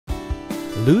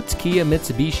Lutes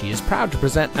Mitsubishi is proud to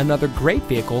present another great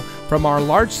vehicle from our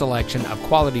large selection of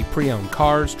quality pre-owned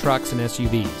cars, trucks, and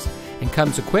SUVs, and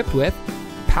comes equipped with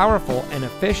powerful and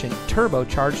efficient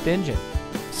turbocharged engine,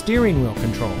 steering wheel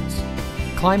controls,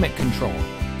 climate control,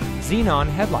 xenon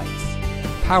headlights,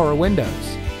 power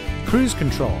windows, cruise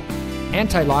control,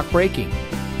 anti-lock braking,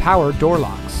 power door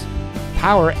locks,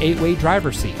 power 8-way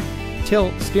driver's seat,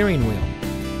 tilt steering wheel,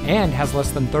 and has less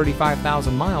than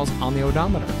 35,000 miles on the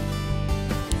odometer.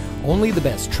 Only the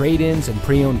best trade-ins and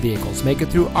pre-owned vehicles make it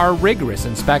through our rigorous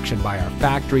inspection by our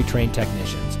factory-trained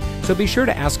technicians, so be sure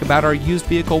to ask about our used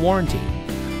vehicle warranty.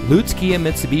 Lutes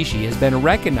Mitsubishi has been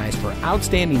recognized for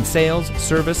outstanding sales,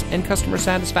 service, and customer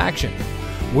satisfaction.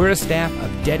 We're a staff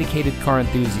of dedicated car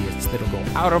enthusiasts that will go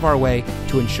out of our way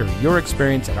to ensure your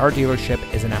experience at our dealership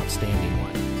is an outstanding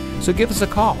one. So give us a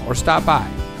call or stop by.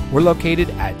 We're located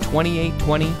at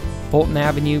 2820 Fulton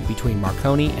Avenue between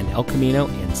Marconi and El Camino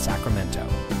in Sacramento.